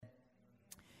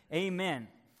Amen.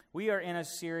 We are in a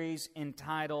series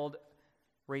entitled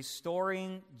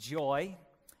Restoring Joy,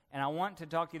 and I want to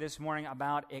talk to you this morning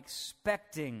about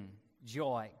expecting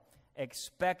joy.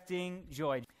 Expecting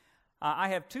joy. I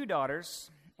have two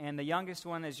daughters, and the youngest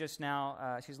one is just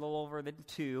now, she's a little over the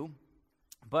 2,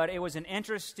 but it was an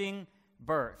interesting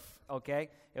birth, okay?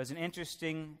 It was an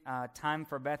interesting time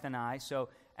for Beth and I. So,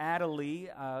 Adelie,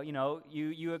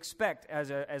 you expect as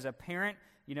a parent,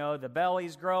 the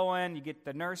belly's growing, you get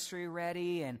the nursery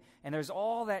ready, and there's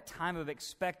all that time of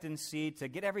expectancy to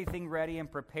get everything ready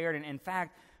and prepared. And in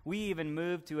fact, we even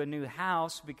moved to a new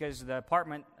house because the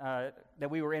apartment that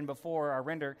we were in before, our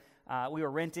renter, we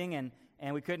were renting, and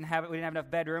we didn't have enough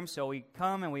bedrooms, so we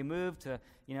come and we move to,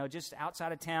 just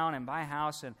outside of town and buy a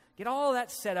house and get all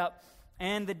that set up.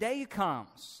 And the day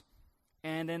comes,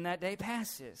 and then that day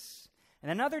passes, and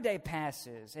another day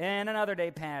passes, and another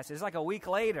day passes. Like a week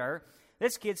later,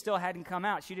 this kid still hadn't come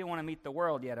out. She didn't want to meet the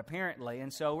world yet, apparently.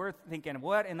 And so we're thinking,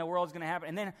 what in the world is going to happen?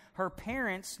 And then her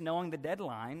parents, knowing the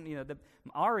deadline,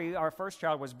 Ari, our first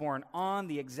child, was born on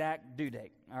the exact due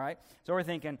date, all right? So we're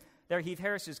thinking, they're Heath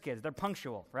Harris's kids. They're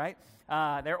punctual, right?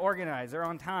 They're organized. They're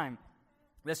on time.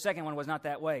 The second one was not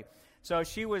that way. So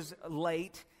she was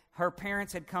late. Her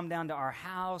parents had come down to our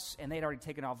house, and they'd already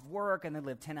taken off work, and they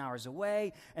lived 10 hours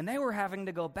away, and they were having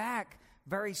to go back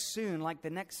very soon, like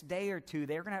the next day or two.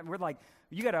 We're like,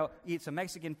 you got to eat some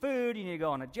Mexican food, you need to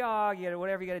go on a jog,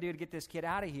 whatever you got to do to get this kid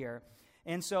out of here.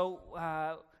 And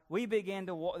so we began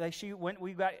to walk.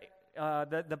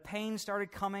 The pain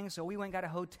started coming, so we went and got a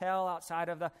hotel outside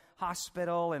of the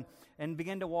hospital and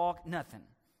began to walk. Nothing.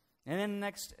 And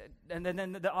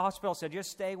then the hospital said,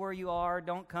 just stay where you are,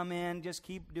 don't come in, just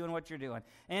keep doing what you're doing.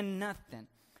 And nothing.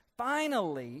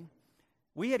 Finally,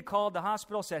 we had called the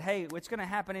hospital, said, hey, it's going to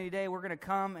happen any day, we're going to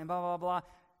come, and blah, blah, blah.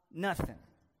 Nothing.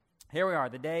 Here we are,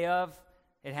 the day of,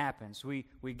 it happens. We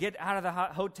get out of the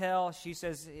hotel, she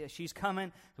says she's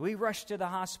coming. We rush to the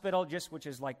hospital, which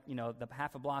is like, the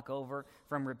half a block over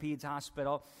from Rapides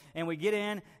Hospital. And we get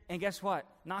in, and guess what?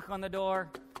 Knock on the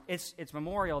door. It's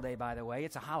Memorial Day, by the way.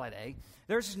 It's a holiday.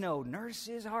 There's no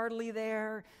nurses hardly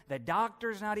there. The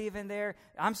doctor's not even there.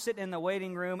 I'm sitting in the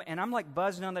waiting room, and I'm like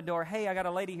buzzing on the door. Hey, I got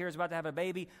a lady here who's about to have a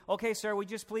baby. Okay, sir,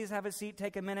 would you just please have a seat,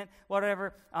 take a minute,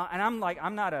 whatever. And I'm like,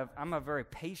 I'm a very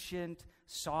patient,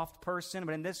 soft person,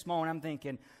 but in this moment I'm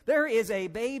thinking, there is a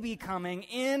baby coming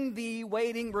in the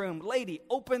waiting room. Lady,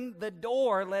 open the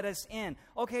door, let us in.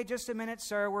 Okay, just a minute,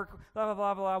 sir, we're blah, blah,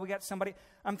 blah, blah, we got somebody.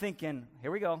 I'm thinking,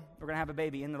 here we go, we're going to have a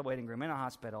baby in the waiting room, in a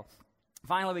hospital.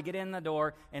 Finally, we get in the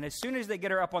door, and as soon as they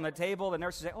get her up on the table, the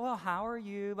nurses say, oh, how are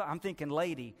you? I'm thinking,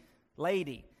 lady,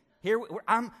 here,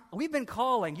 we've been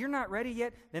calling. You're not ready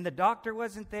yet? Then the doctor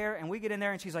wasn't there, and we get in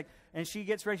there, and she's like, and she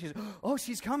gets ready. She says, oh,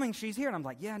 she's coming. She's here. And I'm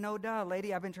like, yeah, no duh,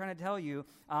 lady. I've been trying to tell you.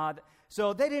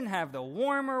 So they didn't have the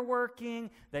warmer working.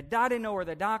 I didn't know where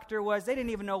the doctor was. They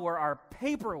didn't even know where our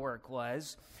paperwork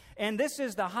was. And this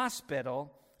is the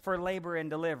hospital for labor and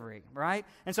delivery, right?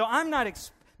 And so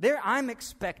I'm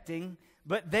expecting,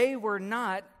 but they were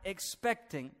not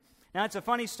expecting. Now, it's a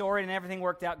funny story, and everything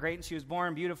worked out great, and she was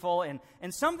born beautiful, and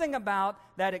something about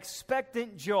that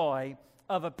expectant joy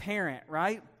of a parent,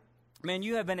 right? Man,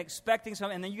 you have been expecting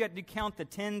something, and then you got to count the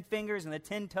 10 fingers and the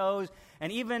 10 toes,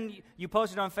 and even you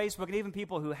post it on Facebook, and even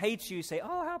people who hate you say,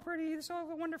 oh, how pretty, it's so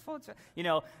wonderful,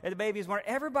 the baby is born.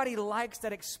 Everybody likes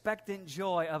that expectant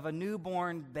joy of a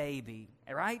newborn baby,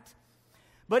 right?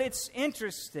 But it's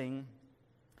interesting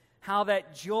how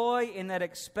that joy and that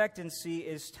expectancy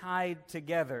is tied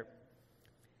together.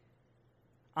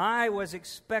 I was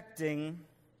expecting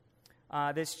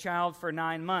this child for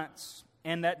 9 months,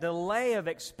 and that delay of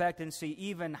expectancy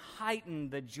even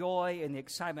heightened the joy and the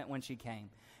excitement when she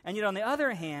came. And yet, on the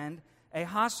other hand, a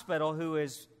hospital who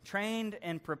is trained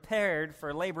and prepared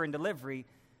for labor and delivery,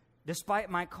 despite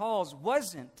my calls,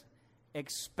 wasn't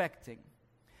expecting.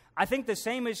 I think the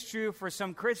same is true for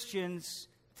some Christians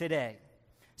today.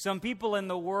 Some people in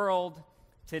the world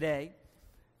today.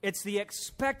 It's the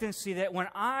expectancy that when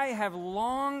I have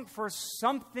longed for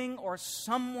something or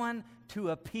someone to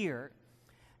appear,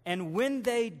 and when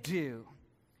they do,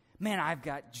 man, I've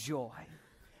got joy.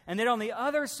 And then on the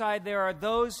other side, there are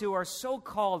those who are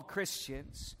so-called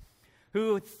Christians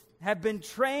who have been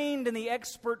trained in the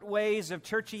expert ways of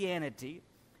churchianity,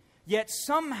 yet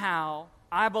somehow,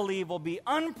 I believe, will be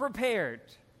unprepared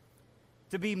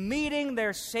to be meeting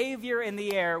their Savior in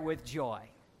the air with joy.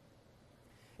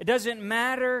 It doesn't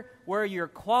matter where you're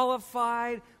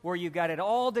qualified, where you got it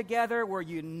all together, where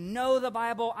you know the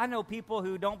Bible. I know people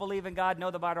who don't believe in God know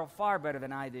the Bible far better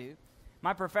than I do.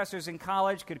 My professors in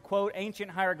college could quote ancient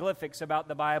hieroglyphics about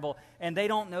the Bible, and they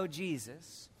don't know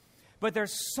Jesus. But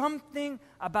there's something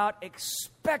about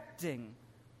expecting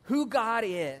who God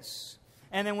is.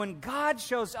 And then when God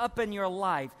shows up in your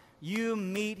life, you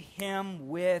meet Him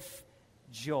with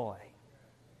joy.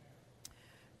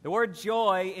 The word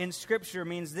joy in Scripture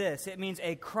means this. It means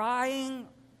a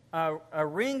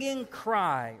ringing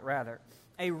cry, rather.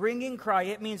 A ringing cry.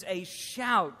 It means a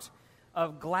shout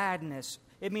of gladness.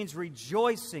 It means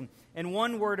rejoicing. In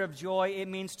one word of joy, it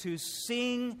means to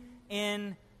sing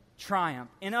in triumph.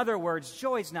 In other words,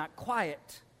 joy is not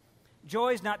quiet.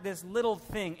 Joy is not this little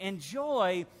thing. And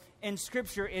joy in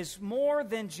Scripture is more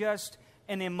than just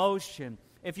an emotion.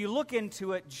 If you look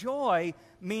into it, joy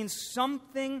means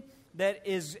something that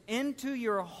is into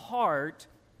your heart,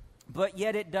 but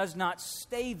yet it does not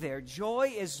stay there.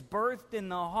 Joy is birthed in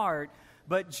the heart,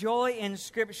 but joy in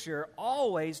Scripture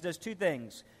always does two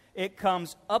things. It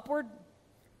comes upward,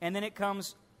 and then it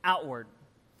comes outward.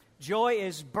 Joy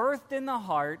is birthed in the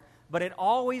heart, but it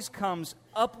always comes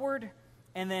upward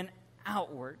and then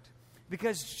outward.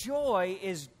 Because joy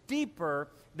is deeper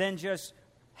than just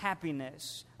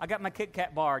happiness. I got my Kit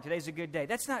Kat bar. Today's a good day.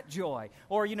 That's not joy.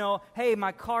 Or, hey,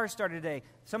 my car started today.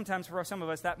 Sometimes for some of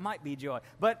us that might be joy.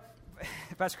 But,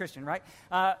 that's Christian, right?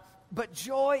 But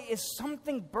joy is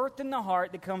something birthed in the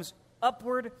heart that comes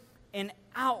upward and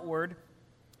outward.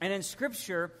 And in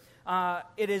Scripture,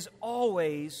 it is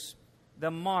always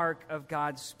the mark of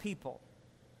God's people.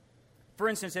 For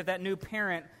instance, if that new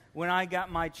parent, when I got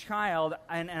my child,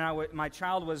 and my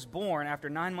child was born after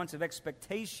 9 months of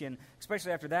expectation,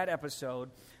 especially after that episode,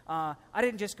 I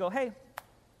didn't just go, hey,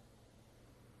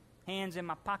 hands in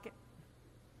my pocket,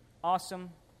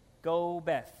 awesome, go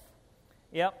Beth.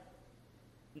 Yep.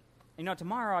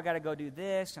 Tomorrow I got to go do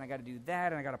this, and I got to do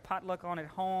that, and I got a potluck on at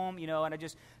home,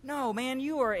 and no, man,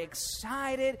 you are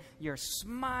excited, you're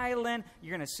smiling,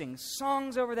 you're going to sing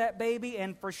songs over that baby,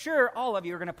 and for sure, all of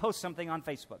you are going to post something on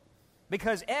Facebook.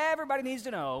 Because everybody needs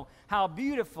to know how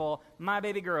beautiful my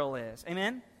baby girl is.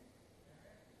 Amen?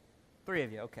 3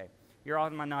 of you, okay. You're all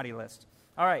on my naughty list.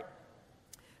 All right.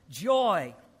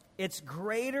 Joy. It's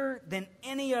greater than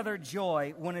any other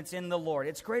joy when it's in the Lord.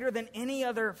 It's greater than any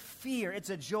other fear.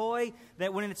 It's a joy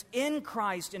that when it's in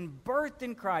Christ and birthed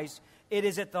in Christ, it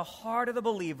is at the heart of the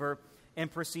believer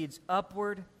and proceeds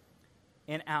upward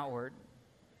and outward.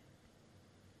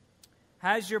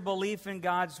 Has your belief in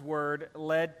God's Word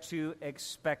led to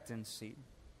expectancy?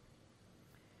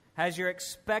 Has your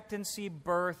expectancy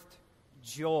birthed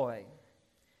joy?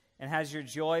 And has your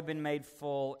joy been made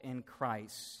full in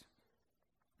Christ?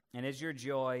 And is your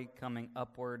joy coming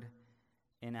upward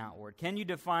and outward? Can you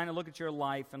define and look at your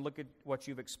life and look at what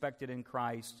you've expected in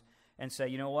Christ and say,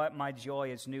 you know what? My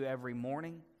joy is new every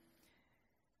morning.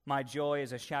 My joy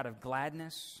is a shout of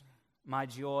gladness. My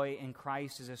joy in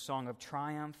Christ is a song of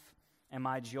triumph. And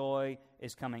my joy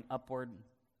is coming upward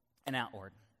and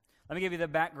outward. Let me give you the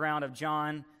background of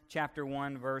John chapter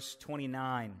 1, verse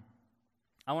 29.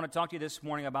 I want to talk to you this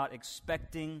morning about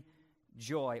expecting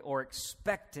joy or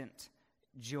expectant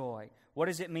joy. What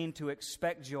does it mean to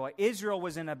expect joy? Israel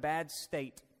was in a bad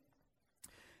state.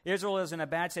 Israel is in a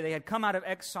bad state. They had come out of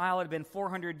exile. It had been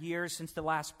 400 years since the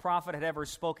last prophet had ever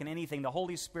spoken anything. The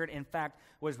Holy Spirit, in fact,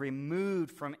 was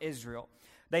removed from Israel.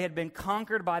 They had been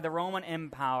conquered by the Roman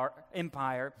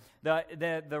Empire.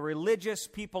 The religious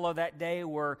people of that day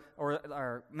were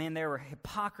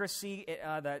hypocrisy.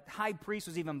 The high priest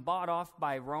was even bought off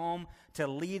by Rome to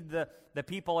lead the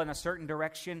people in a certain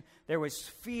direction. There was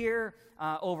fear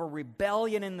over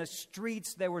rebellion in the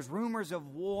streets. There was rumors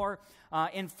of war.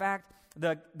 In fact,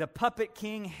 the puppet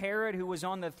king Herod, who was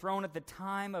on the throne at the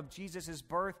time of Jesus'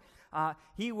 birth,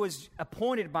 he was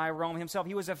appointed by Rome himself.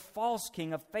 He was a false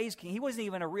king, a fake king. He wasn't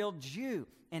even a real Jew,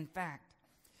 in fact.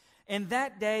 In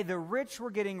that day, the rich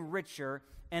were getting richer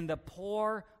and the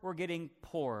poor were getting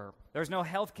poorer. There was no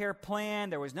health care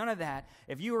plan. There was none of that.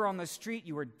 If you were on the street,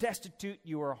 you were destitute.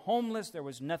 You were homeless. There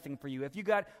was nothing for you. If you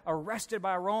got arrested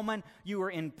by a Roman, you were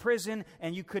in prison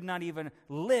and you could not even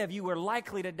live. You were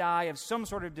likely to die of some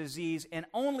sort of disease, and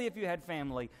only if you had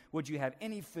family would you have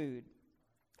any food.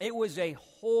 It was a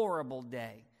horrible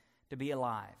day to be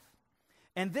alive.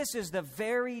 And this is the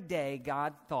very day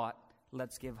God thought,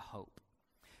 let's give hope.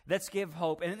 Let's give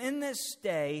hope. And in this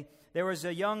day, there was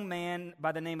a young man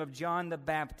by the name of John the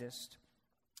Baptist.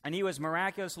 And he was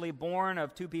miraculously born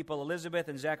of two people, Elizabeth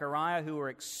and Zechariah, who were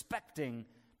expecting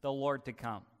the Lord to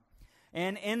come.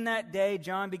 And in that day,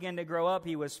 John began to grow up.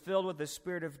 He was filled with the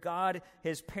Spirit of God.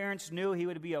 His parents knew he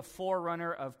would be a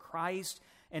forerunner of Christ.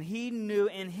 And he knew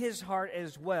in his heart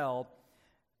as well,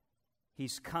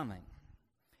 he's coming.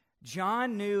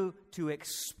 John knew to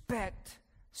expect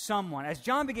someone. As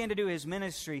John began to do his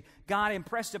ministry, God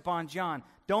impressed upon John,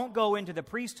 Don't go into the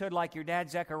priesthood like your dad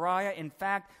Zechariah. In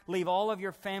fact, leave all of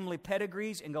your family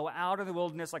pedigrees and go out of the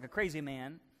wilderness like a crazy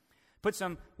man. Put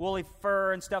some woolly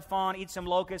fur and stuff on, eat some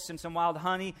locusts and some wild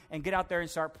honey, and get out there and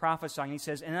start prophesying. He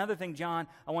says, another thing, John,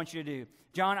 I want you to do.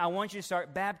 John, I want you to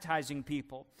start baptizing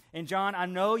people. And John, I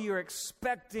know you're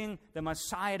expecting the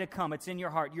Messiah to come. It's in your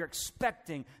heart. You're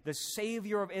expecting the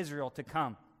Savior of Israel to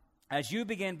come. As you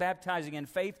begin baptizing in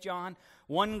faith, John,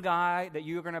 one guy that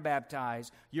you're going to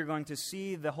baptize, you're going to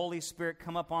see the Holy Spirit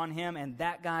come upon him, and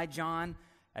that guy, John,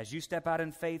 as you step out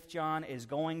in faith, John, is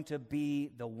going to be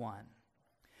the one.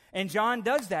 And John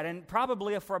does that, and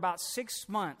probably for about 6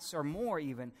 months or more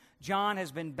even, John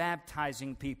has been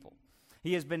baptizing people.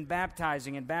 He has been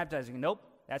baptizing and baptizing. Nope,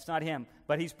 that's not him.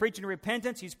 But he's preaching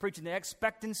repentance. He's preaching the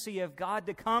expectancy of God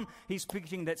to come. He's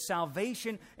preaching that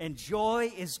salvation and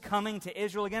joy is coming to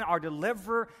Israel again. Our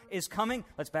deliverer is coming.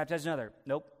 Let's baptize another.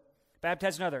 Nope.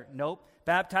 Baptize another. Nope.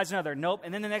 Baptize another. Nope.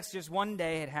 And then the next, just one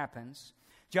day it happens.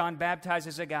 John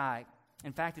baptizes a guy.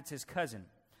 In fact, it's his cousin,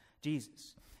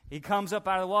 Jesus. He comes up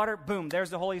out of the water, boom, there's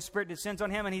the Holy Spirit descends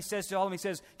on him, and he says to all of them, he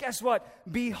says, guess what?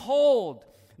 Behold,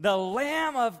 the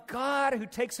Lamb of God who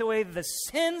takes away the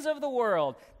sins of the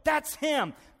world. That's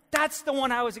him. That's the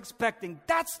one I was expecting.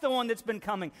 That's the one that's been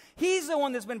coming. He's the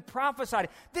one that's been prophesied.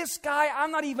 This guy,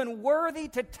 I'm not even worthy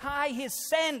to tie his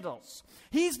sandals.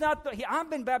 He's not, I've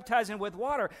been baptizing with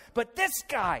water, but this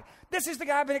guy, this is the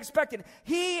guy I've been expecting.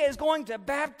 He is going to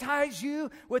baptize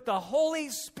you with the Holy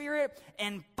Spirit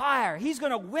and fire. He's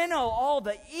going to winnow all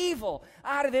the evil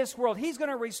out of this world. He's going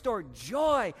to restore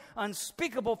joy,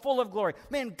 unspeakable, full of glory.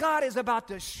 Man, God is about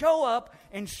to show up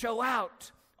and show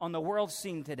out on the world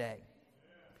scene today.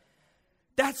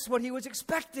 That's what he was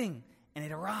expecting, and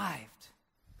it arrived.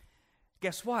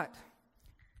 Guess what?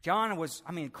 John was,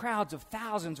 crowds of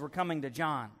thousands were coming to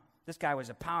John. This guy was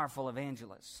a powerful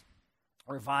evangelist,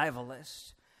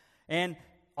 revivalist. And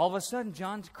all of a sudden,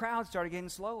 John's crowd started getting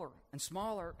slower and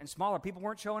smaller and smaller. People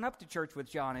weren't showing up to church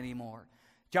with John anymore.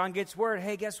 John gets word,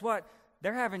 hey, guess what?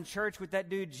 They're having church with that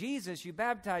dude Jesus you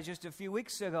baptized just a few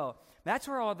weeks ago. That's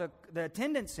where all the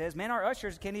attendance is. Man, our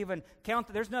ushers can't even count.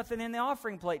 There's nothing in the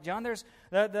offering plate, John. There's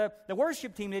the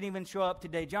worship team didn't even show up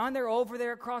today. John, they're over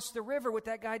there across the river with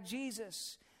that guy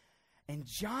Jesus. And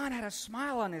John had a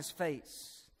smile on his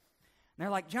face. And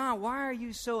they're like, John, why are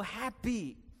you so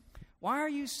happy? Why are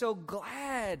you so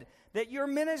glad that your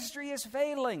ministry is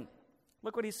failing?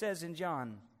 Look what he says in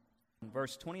John,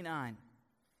 verse 29.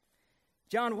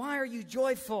 John, why are you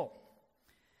joyful?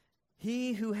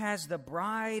 He who has the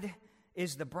bride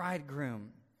is the bridegroom.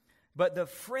 But the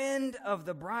friend of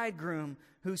the bridegroom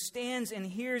who stands and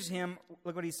hears him,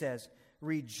 look what he says,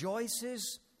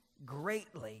 rejoices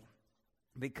greatly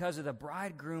because of the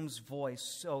bridegroom's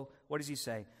voice. So what does he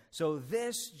say? So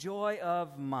this joy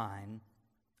of mine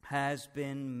has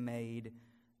been made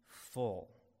full.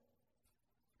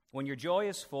 When your joy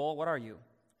is full, what are you?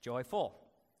 Joyful.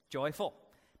 Joyful.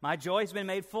 My joy has been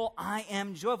made full. I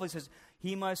am joyful. He says,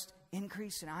 he must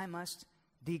increase and I must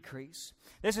decrease.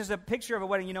 This is a picture of a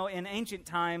wedding. You know, in ancient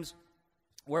times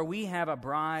where we have a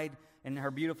bride and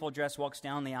her beautiful dress walks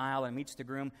down the aisle and meets the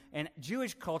groom. In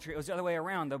Jewish culture, it was the other way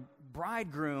around. The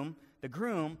bridegroom, the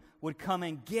groom, would come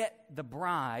and get the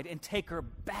bride and take her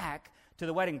back to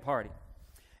the wedding party.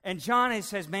 And John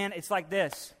says, man, it's like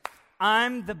this.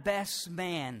 I'm the best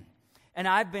man. And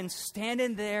I've been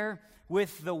standing there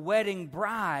with the wedding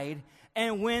bride.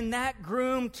 And when that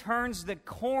groom turns the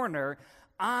corner,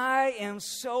 I am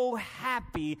so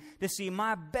happy to see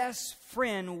my best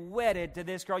friend wedded to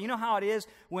this girl. You know how it is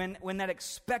when that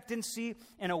expectancy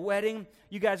in a wedding,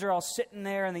 you guys are all sitting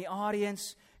there in the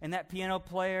audience, and that piano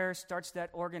player starts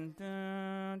that organ.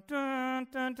 Dun, dun,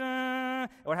 dun, dun.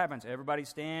 What happens? Everybody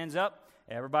stands up.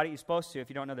 Everybody, you're supposed to, if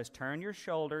you don't know this, turn your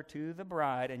shoulder to the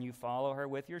bride, and you follow her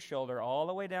with your shoulder all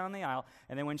the way down the aisle.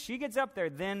 And then when she gets up there,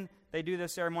 then they do the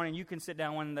ceremony, and you can sit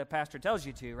down when the pastor tells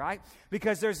you to, right?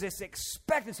 Because there's this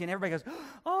expectancy, and everybody goes,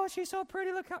 oh, she's so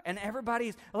pretty, look how, and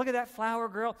everybody's, look at that flower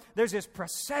girl. There's this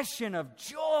procession of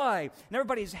joy, and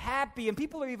everybody's happy, and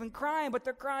people are even crying, but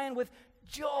they're crying with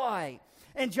joy.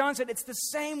 And John said, it's the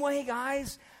same way,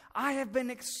 guys. I have been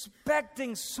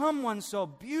expecting someone so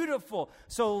beautiful,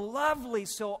 so lovely,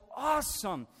 so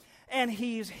awesome, and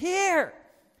he's here.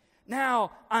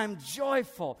 Now I'm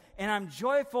joyful, and I'm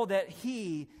joyful that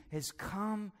he has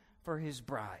come for his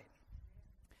bride.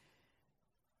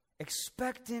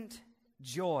 Expectant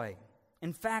joy.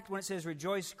 In fact, when it says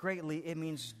rejoice greatly, it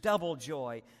means double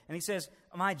joy. And he says,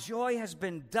 my joy has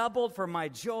been doubled, for my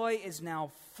joy is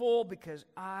now full because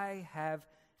I have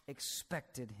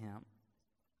expected him.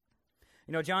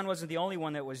 You know, John wasn't the only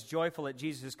one that was joyful at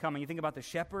Jesus' coming. You think about the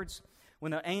shepherds.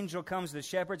 When the angel comes to the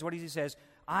shepherds, what does he says?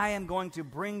 I am going to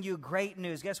bring you great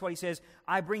news. Guess what he says?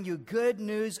 I bring you good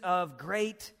news of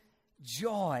great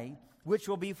joy, which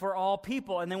will be for all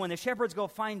people. And then when the shepherds go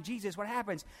find Jesus, what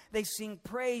happens? They sing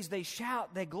praise, they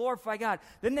shout, they glorify God.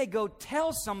 Then they go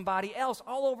tell somebody else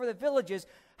all over the villages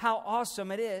how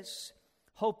awesome it is.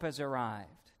 Hope has arrived.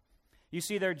 You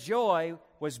see, their joy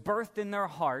was birthed in their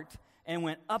heart and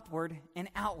went upward and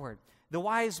outward. The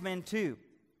wise men too.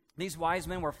 These wise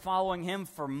men were following him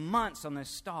for months on this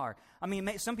star. I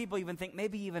mean, some people even think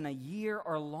maybe even a year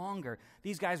or longer.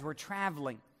 These guys were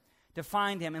traveling to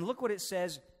find him. And look what it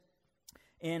says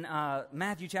in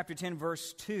Matthew chapter 10,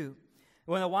 verse 2.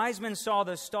 When the wise men saw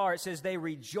the star, it says they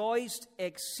rejoiced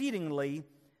exceedingly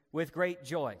with great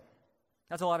joy.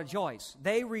 That's a lot of joys.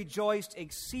 They rejoiced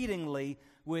exceedingly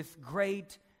with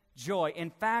great joy. In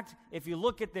fact, if you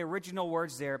look at the original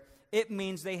words there, it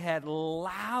means they had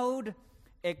loud,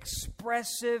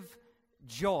 expressive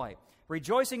joy.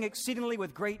 Rejoicing exceedingly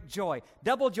with great joy.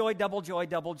 Double joy, double joy,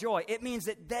 double joy. It means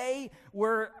that they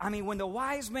were, when the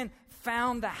wise men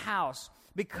found the house,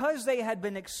 because they had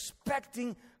been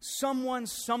expecting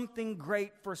something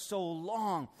great for so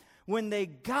long, when they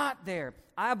got there,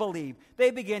 I believe,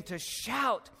 they began to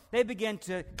shout. They began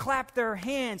to clap their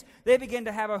hands. They began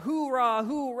to have a hoorah,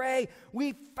 hooray.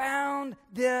 We found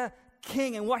the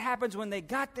King. And what happens when they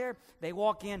got there? They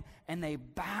walk in and they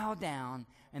bow down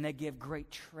and they give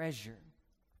great treasure.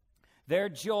 Their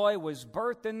joy was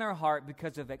birthed in their heart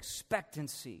because of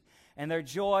expectancy. And their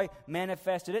joy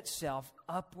manifested itself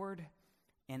upward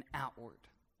and outward.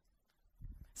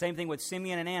 Same thing with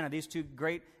Simeon and Anna, these two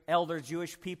great elders,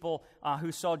 Jewish people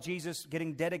who saw Jesus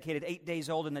getting dedicated 8 days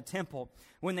old in the temple.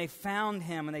 When they found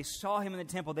him and they saw him in the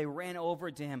temple, they ran over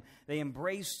to him. They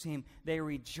embraced him. They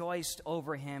rejoiced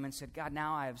over him and said, God,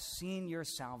 now I have seen your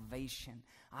salvation.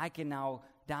 I can now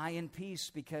die in peace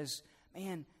because,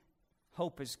 man,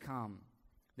 hope has come.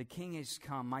 The King has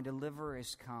come. My deliverer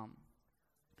has come.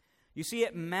 You see,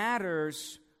 it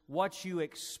matters what you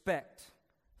expect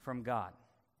from God.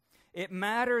 It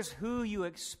matters who you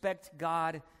expect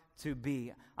God to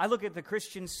be. I look at the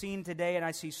Christian scene today and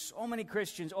I see so many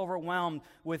Christians overwhelmed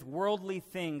with worldly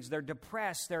things. They're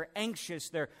depressed, they're anxious,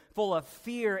 they're full of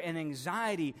fear and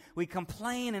anxiety. We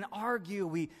complain and argue,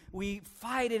 we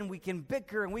fight and we can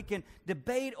bicker and we can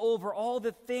debate over all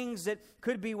the things that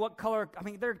could be what color.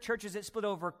 There are churches that split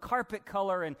over carpet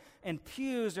color and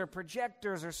pews or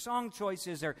projectors or song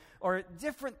choices or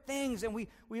different things. And we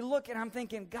look and I'm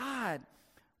thinking, God,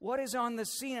 what is on the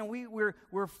scene? And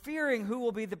we're fearing who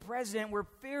will be the president. We're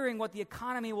fearing what the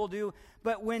economy will do.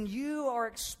 But when you are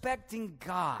expecting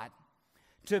God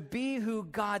to be who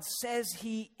God says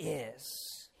he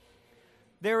is,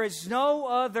 there is no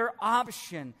other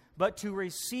option but to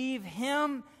receive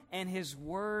him and his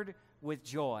word with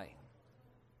joy.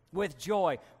 With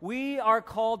joy. We are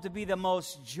called to be the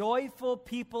most joyful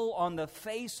people on the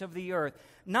face of the earth.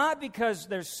 Not because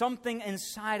there's something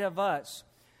inside of us,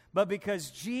 but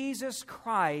because Jesus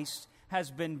Christ has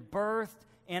been birthed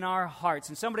in our hearts.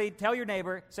 And somebody tell your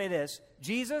neighbor, say this,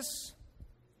 Jesus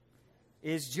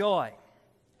is joy.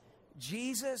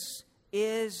 Jesus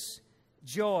is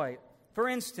joy. For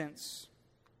instance,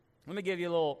 let me give you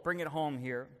a little, bring it home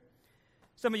here.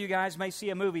 Some of you guys may see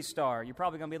a movie star. You're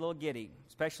probably going to be a little giddy,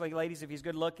 especially ladies if he's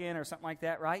good looking or something like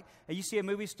that, right? And you see a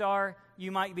movie star,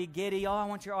 you might be giddy. Oh, I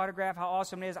want your autograph, how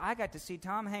awesome it is. I got to see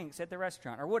Tom Hanks at the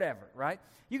restaurant or whatever, right?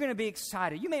 You're going to be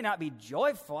excited. You may not be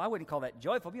joyful. I wouldn't call that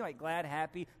joyful. Be like glad,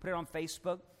 happy, put it on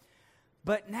Facebook.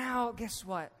 But now, guess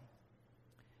what?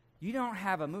 You don't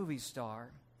have a movie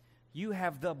star. You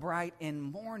have the bright and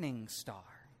morning star.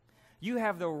 You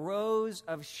have the rose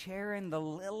of Sharon, the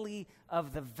lily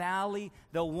of the valley,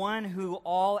 the one who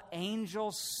all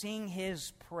angels sing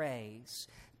his praise.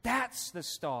 That's the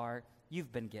star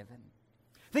you've been given.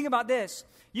 Think about this.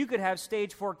 You could have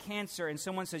stage 4 cancer and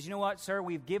someone says, you know what, sir,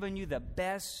 we've given you the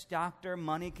best doctor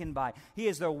money can buy. He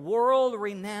is the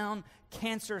world-renowned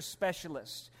cancer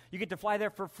specialist. You get to fly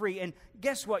there for free. And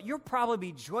guess what? You'll probably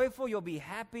be joyful. You'll be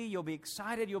happy. You'll be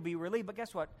excited. You'll be relieved. But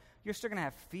guess what? You're still going to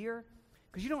have fear.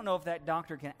 Because you don't know if that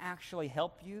doctor can actually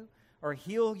help you or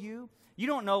heal you. You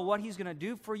don't know what he's going to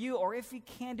do for you or if he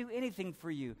can do anything for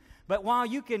you. But while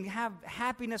you can have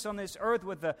happiness on this earth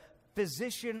with the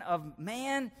physician of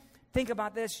man, think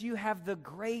about this. You have the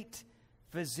great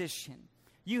physician.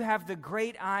 You have the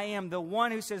great I am, the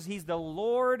one who says he's the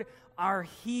Lord, our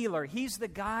healer. He's the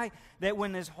guy that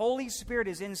when his Holy Spirit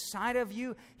is inside of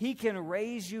you, he can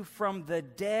raise you from the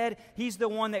dead. He's the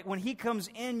one that when he comes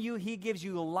in you, he gives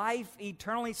you life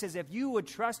eternally. He says, if you would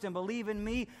trust and believe in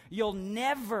me, you'll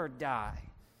never die.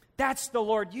 That's the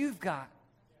Lord you've got.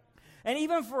 And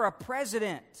even for a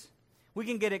president, we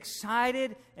can get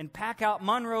excited and pack out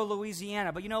Monroe,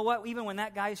 Louisiana. But you know what? Even when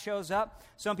that guy shows up,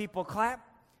 some people clap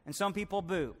and some people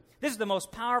boo. This is the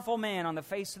most powerful man on the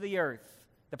face of the earth,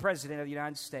 the President of the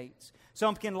United States.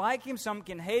 Some can like him, some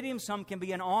can hate him, some can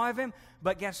be in awe of him.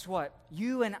 But guess what?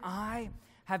 You and I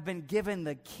have been given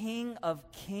the King of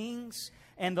Kings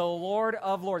and the Lord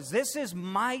of Lords. This is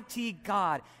mighty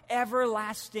God,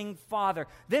 everlasting Father.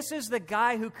 This is the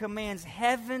guy who commands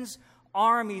heaven's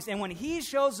armies. And when he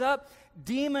shows up,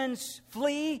 demons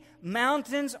flee,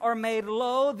 mountains are made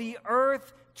low, the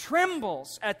earth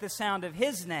trembles at the sound of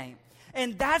his name.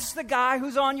 And that's the guy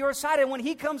who's on your side. And when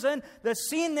he comes in the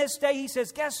scene this day, he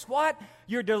says, guess what?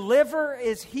 Your deliverer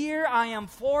is here. I am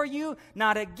for you,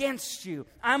 not against you.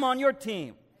 I'm on your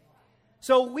team.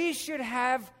 So we should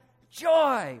have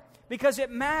joy, because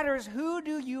it matters, who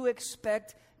do you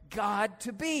expect God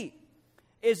to be?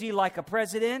 Is he like a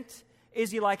president? Is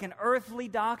he like an earthly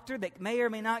doctor that may or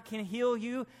may not can heal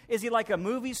you? Is he like a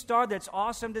movie star that's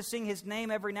awesome to sing his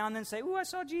name every now and then, say, "Ooh, I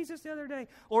saw Jesus the other day"?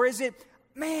 Or is it,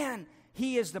 man,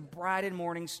 he is the bright and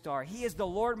morning star. He is the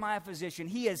Lord my physician.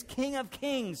 He is King of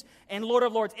kings and Lord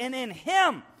of lords. And in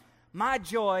him, my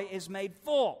joy is made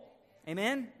full.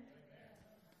 Amen?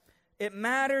 It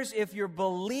matters if your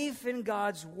belief in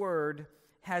God's word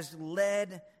has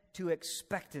led to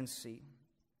expectancy.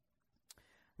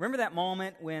 Remember that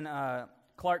moment when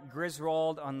Clark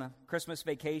Griswold on the Christmas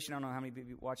Vacation, I don't know how many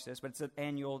people watch this, but it's an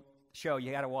annual show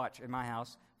you got to watch in my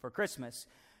house for Christmas.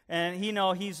 And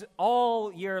he's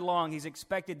all year long, he's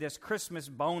expected this Christmas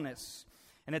bonus.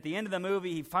 And at the end of the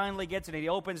movie, he finally gets it, and he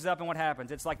opens it up, and what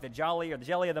happens? It's like the Jolly or the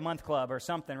Jelly of the Month Club or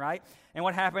something, right? And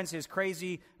what happens? His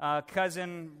crazy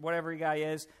cousin, whatever guy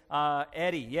is,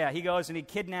 Eddie, he goes and he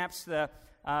kidnaps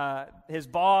his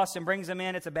boss and brings him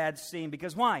in. It's a bad scene,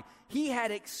 because why? He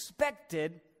had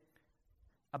expected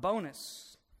a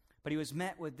bonus, but he was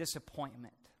met with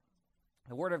disappointment.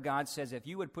 The Word of God says if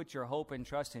you would put your hope and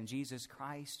trust in Jesus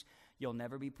Christ, you'll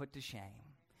never be put to shame.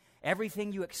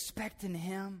 Everything you expect in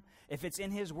Him, if it's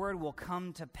in His Word, will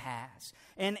come to pass.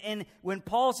 And when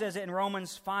Paul says it in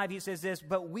Romans 5, he says this,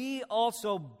 but we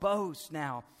also boast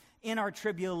now in our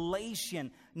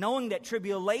tribulation, knowing that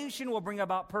tribulation will bring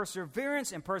about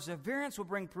perseverance, and perseverance will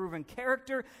bring proven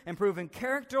character, and proven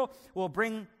character will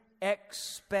bring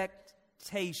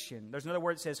expectation. There's another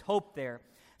word that says hope there.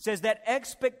 It says that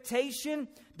expectation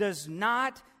does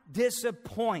not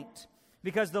disappoint,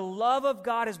 because the love of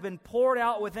God has been poured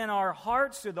out within our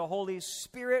hearts through the Holy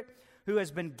Spirit who has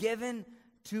been given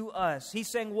to us. He's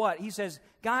saying what? He says,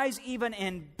 guys, even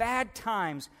in bad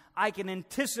times, I can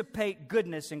anticipate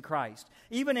goodness in Christ.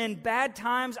 Even in bad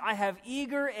times, I have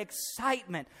eager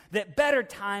excitement that better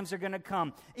times are going to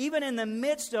come. Even in the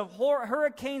midst of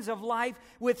hurricanes of life,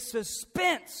 with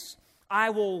suspense,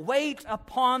 I will wait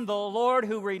upon the Lord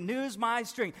who renews my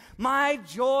strength. My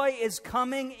joy is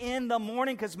coming in the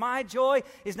morning, because my joy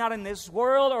is not in this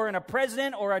world or in a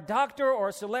president or a doctor or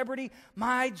a celebrity.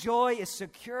 My joy is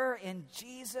secure in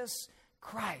Jesus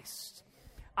Christ.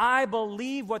 I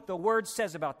believe what the Word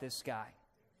says about this guy.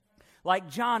 Like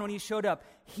John, when he showed up,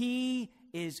 he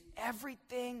is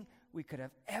everything we could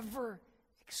have ever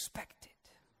expected.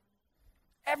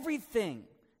 Everything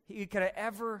he could have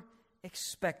ever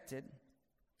expected.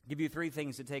 I'll give you 3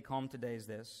 things to take home today is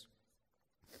this.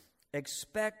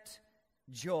 Expect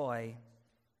joy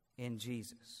in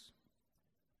Jesus.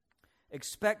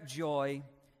 Expect joy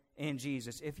in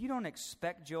Jesus. If you don't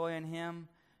expect joy in Him,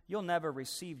 you'll never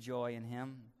receive joy in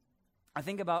Him. I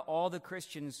think about all the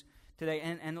Christians today,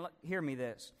 and hear me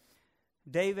this.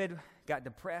 David got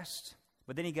depressed,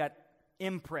 but then he got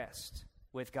impressed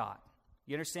with God.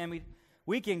 You understand me?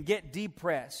 We can get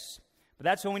depressed, but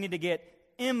that's when we need to get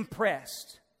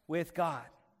impressed with God.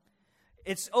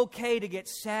 It's okay to get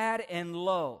sad and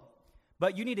low,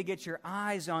 but you need to get your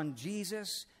eyes on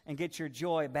Jesus and get your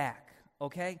joy back,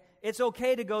 okay? It's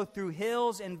okay to go through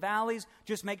hills and valleys.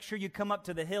 Just make sure you come up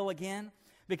to the hill again,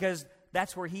 because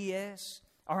that's where He is,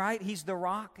 all right? He's the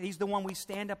rock. He's the one we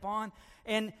stand up on.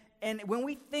 And when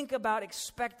we think about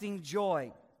expecting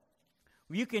joy,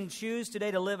 you can choose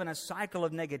today to live in a cycle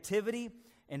of negativity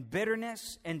and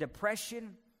bitterness and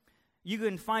depression. You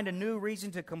can find a new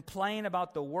reason to complain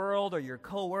about the world or your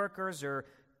coworkers or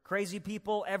crazy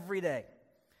people every day.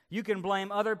 You can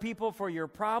blame other people for your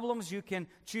problems. You can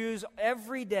choose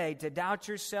every day to doubt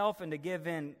yourself and to give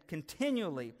in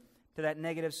continually to that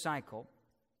negative cycle.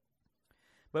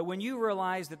 But when you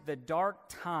realize that the dark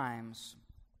times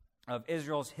of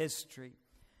Israel's history,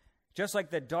 just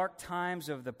like the dark times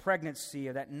of the pregnancy,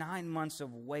 of that 9 months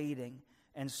of waiting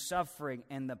and suffering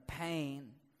and the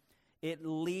pain, it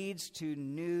leads to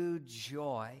new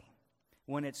joy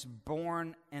when it's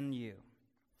born in you.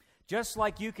 Just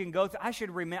like you can go through,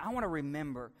 I want to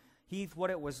remember, Heath, what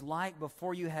it was like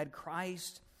before you had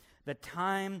Christ. The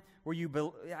time where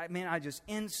I just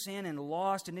in sin and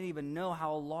lost and didn't even know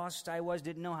how lost I was,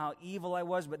 didn't know how evil I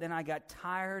was, but then I got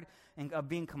tired of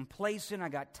being complacent. I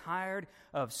got tired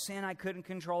of sin I couldn't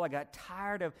control. I got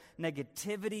tired of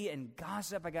negativity and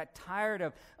gossip. I got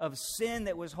tired of sin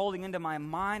that was holding into my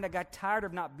mind. I got tired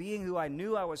of not being who I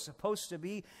knew I was supposed to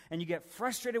be. And you get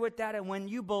frustrated with that. And when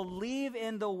you believe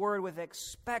in the Word with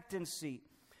expectancy,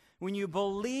 when you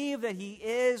believe that He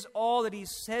is all that He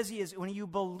says He is, when you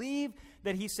believe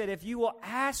that He said, if you will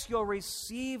ask, you'll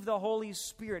receive the Holy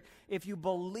Spirit. If you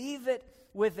believe it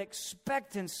with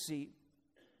expectancy,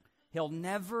 He'll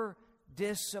never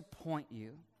disappoint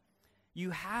you.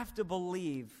 You have to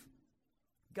believe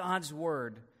God's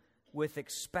Word with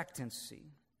expectancy.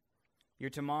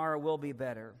 Your tomorrow will be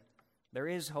better. There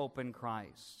is hope in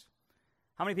Christ.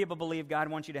 How many people believe God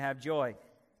wants you to have joy?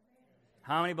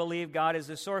 How many believe God is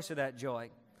the source of that joy?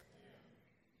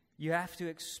 You have to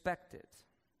expect it.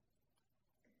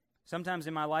 Sometimes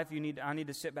in my life, I need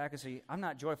to sit back and say, I'm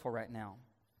not joyful right now.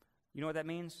 You know what that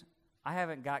means? I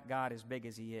haven't got God as big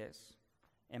as He is.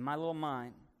 In my little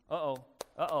mind, hey,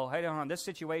 on, this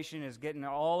situation is getting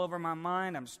all over my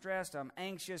mind. I'm stressed, I'm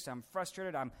anxious, I'm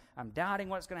frustrated, I'm doubting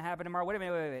what's going to happen tomorrow. Wait a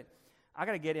minute. I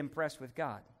got to get impressed with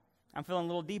God. I'm feeling a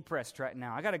little depressed right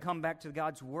now. I got to come back to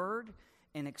God's Word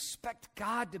and expect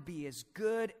God to be as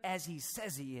good as He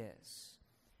says He is.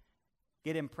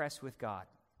 Get impressed with God.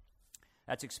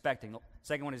 That's expecting.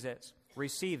 Second one is this,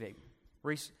 receiving.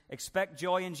 Expect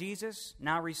joy in Jesus.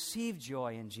 Now receive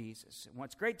joy in Jesus. Well,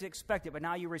 it's great to expect it, but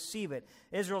now you receive it.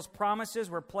 Israel's promises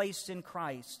were placed in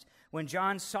Christ. When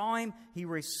John saw Him, he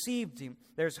received Him.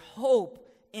 There's hope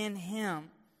in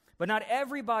Him. But not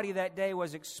everybody that day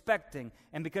was expecting.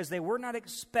 And because they were not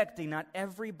expecting, not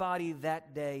everybody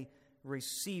that day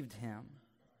received Him.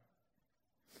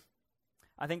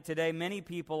 I think today many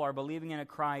people are believing in a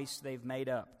Christ they've made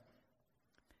up.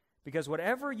 Because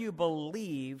whatever you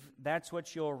believe, that's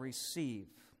what you'll receive.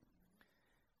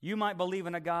 You might believe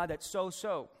in a God that's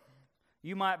so-so.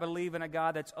 You might believe in a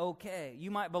God that's okay.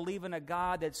 You might believe in a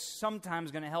God that's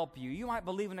sometimes going to help you. You might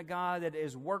believe in a God that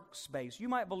is works-based. You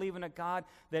might believe in a God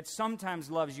that sometimes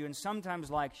loves you and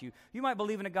sometimes likes you. You might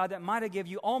believe in a God that might have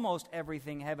given you almost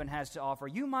everything heaven has to offer.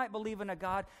 You might believe in a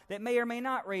God that may or may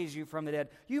not raise you from the dead.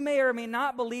 You may or may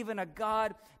not believe in a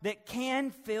God that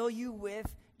can fill you with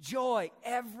joy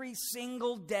every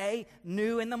single day,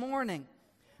 new in the morning.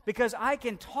 Because I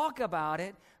can talk about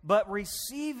it, but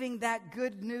receiving that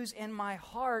good news in my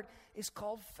heart is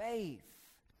called faith.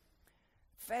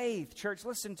 Faith. Church,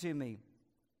 listen to me.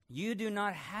 You do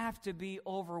not have to be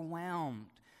overwhelmed.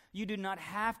 You do not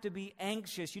have to be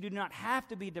anxious. You do not have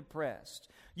to be depressed.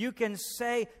 You can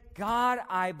say, God,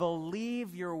 I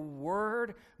believe your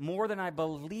word more than I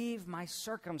believe my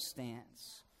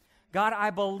circumstance. God, I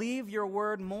believe your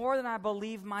word more than I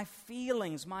believe my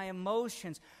feelings, my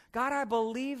emotions. God, I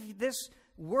believe this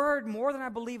word more than I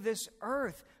believe this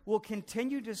earth will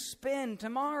continue to spin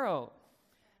tomorrow.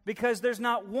 Because there's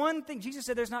not one thing, Jesus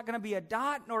said there's not going to be a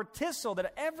dot nor tissel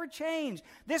that ever change.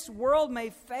 This world may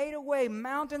fade away.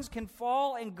 Mountains can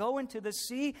fall and go into the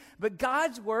sea. But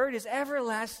God's word is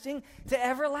everlasting to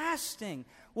everlasting.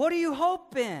 What do you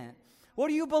hope in? What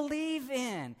do you believe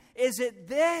in? Is it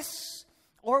this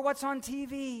or what's on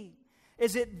TV?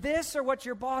 Is it this or what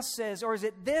your boss says? Or is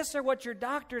it this or what your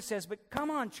doctor says? But come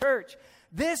on, church.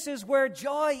 This is where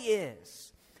joy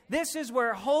is. This is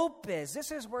where hope is.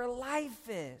 This is where life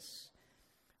is.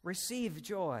 Receive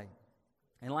joy.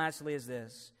 And lastly is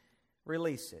this.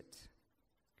 Release it.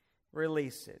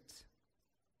 Release it.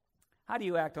 How do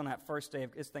you act on that first day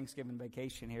of it's Thanksgiving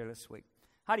vacation here this week?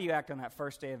 How do you act on that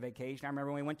first day of vacation? I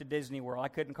remember when we went to Disney World. I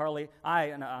didn't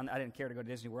care to go to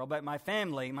Disney World, but my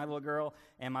family, my little girl,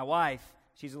 and my wife,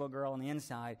 she's a little girl on the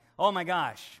inside. Oh my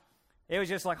gosh. It was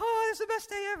just like, oh, this is the best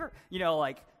day ever. You know,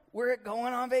 like, we're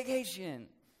going on vacation.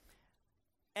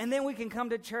 And then we can come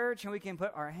to church and we can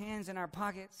put our hands in our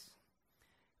pockets,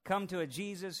 come to a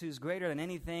Jesus who's greater than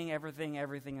anything, everything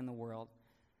in the world.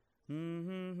 And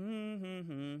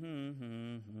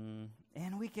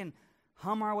we can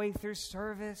hum our way through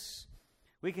service.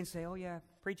 We can say, oh yeah,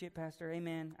 preach it, Pastor,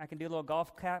 amen. I can do a little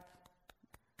golf clap.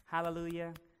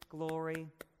 Hallelujah, glory.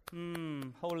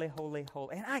 Holy, holy,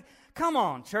 holy. And come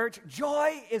on, church.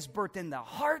 Joy is birthed in the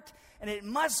heart, and it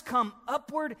must come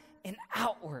upward and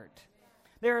outward.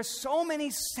 There are so many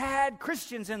sad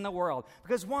Christians in the world.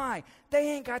 Because why?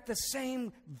 They ain't got the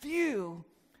same view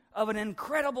of an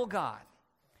incredible God.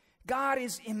 God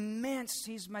is immense.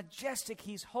 He's majestic.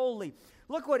 He's holy.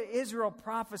 Look what Israel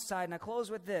prophesied, and I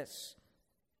close with this.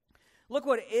 Look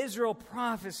what Israel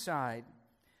prophesied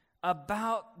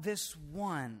about this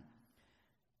one.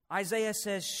 Isaiah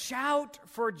says, shout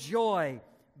for joy,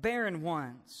 barren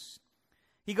ones.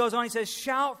 He goes on, he says,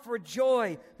 shout for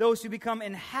joy, those who become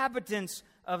inhabitants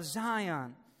of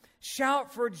Zion.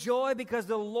 Shout for joy because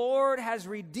the Lord has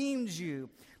redeemed you.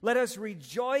 Let us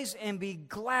rejoice and be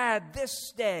glad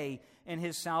this day in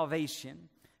His salvation.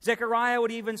 Zechariah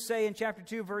would even say in chapter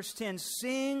 2, verse 10,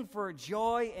 sing for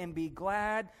joy and be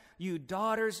glad, you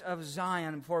daughters of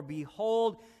Zion, for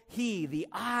behold, He, the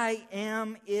I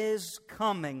Am, is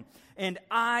coming, and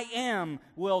I Am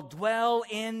will dwell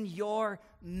in your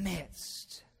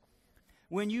midst.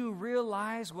 When you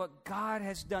realize what God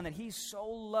has done, that He so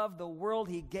loved the world,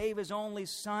 He gave His only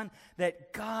Son,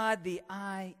 that God, the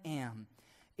I Am,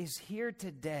 is here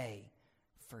today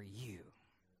for you.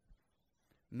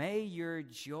 May your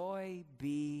joy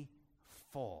be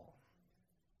full.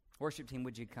 Worship team,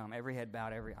 would you come? Every head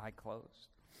bowed, every eye closed.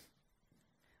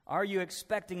 Are you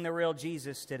expecting the real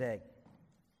Jesus today?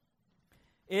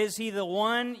 Is He the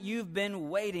one you've been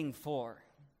waiting for?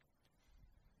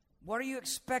 What are you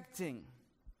expecting?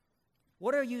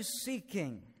 What are you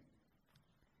seeking?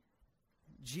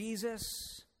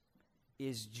 Jesus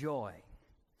is joy.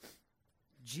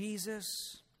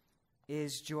 Jesus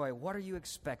is joy. What are you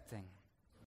expecting?